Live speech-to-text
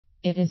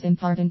It is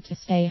important to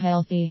stay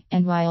healthy,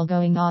 and while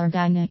going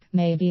organic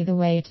may be the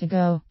way to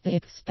go, the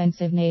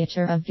expensive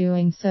nature of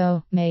doing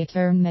so may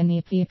turn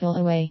many people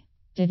away.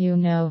 Did you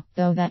know,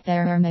 though, that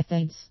there are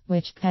methods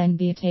which can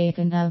be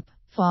taken up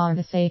for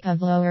the sake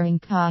of lowering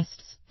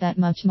costs that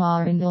much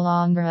more in the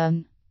long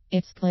run?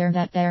 It's clear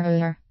that there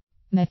are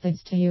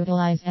methods to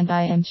utilize, and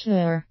I am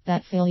sure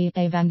that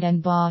Philippe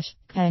and Bossche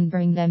can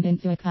bring them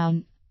into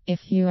account.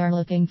 If you are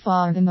looking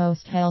for the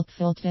most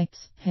helpful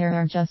tips, here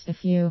are just a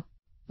few.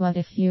 What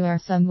if you are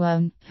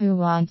someone who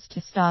wants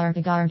to start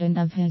a garden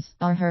of his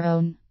or her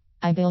own?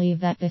 I believe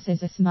that this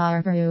is a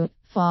smart route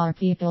for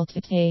people to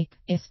take,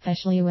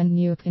 especially when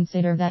you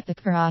consider that the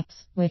crops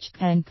which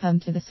can come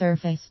to the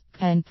surface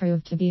can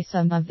prove to be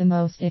some of the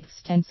most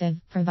extensive,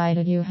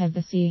 provided you have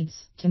the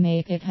seeds to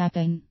make it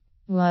happen.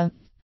 What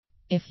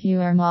if you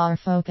are more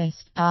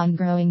focused on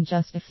growing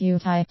just a few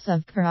types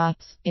of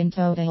crops in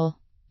total?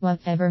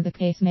 Whatever the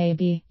case may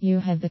be, you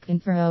have the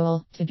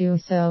control to do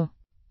so.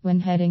 When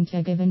heading to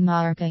a given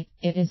market,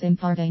 it is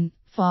important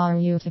for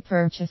you to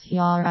purchase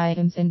your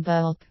items in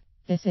bulk.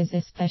 This is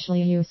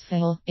especially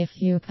useful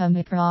if you come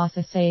across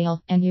a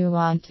sale and you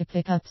want to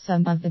pick up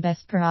some of the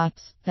best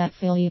crops that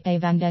Philippe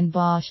and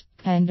Bossche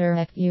can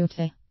direct you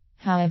to.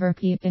 However,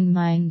 keep in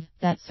mind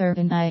that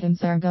certain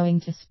items are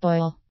going to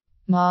spoil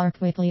more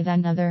quickly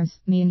than others,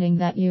 meaning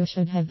that you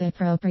should have the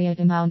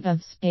appropriate amount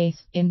of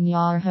space in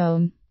your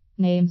home.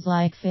 Names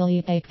like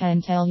Philippe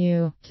can tell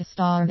you to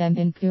store them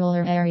in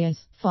cooler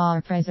areas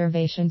for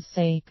preservation's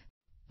sake.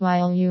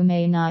 While you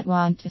may not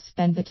want to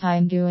spend the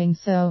time doing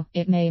so,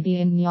 it may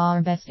be in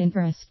your best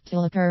interest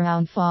to look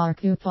around for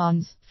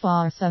coupons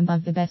for some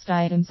of the best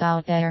items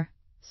out there.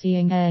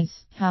 Seeing as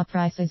how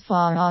prices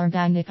for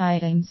organic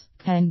items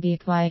can be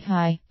quite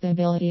high, the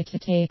ability to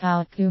take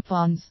out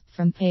coupons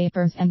from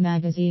papers and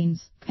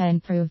magazines can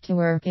prove to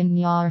work in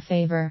your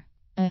favor.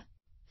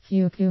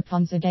 Few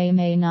coupons a day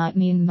may not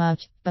mean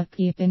much, but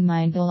keep in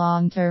mind the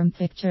long-term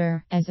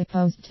picture as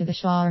opposed to the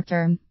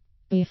short-term.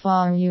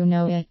 Before you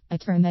know it, a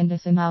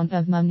tremendous amount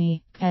of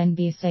money can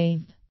be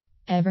saved.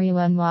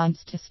 Everyone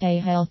wants to stay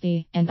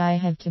healthy, and I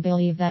have to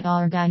believe that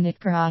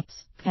organic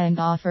crops can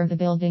offer the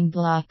building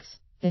blocks.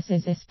 This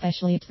is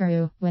especially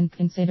true when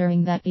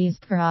considering that these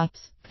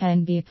crops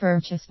can be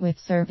purchased with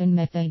certain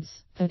methods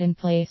put in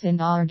place in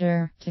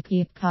order to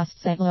keep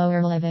costs at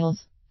lower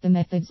levels. The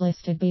methods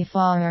listed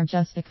before are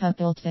just a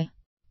couple to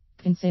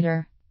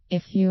consider.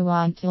 If you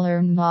want to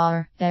learn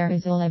more, there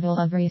is a level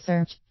of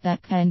research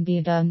that can be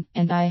done,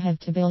 and I have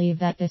to believe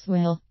that this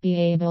will be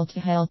able to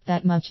help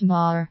that much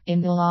more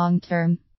in the long term.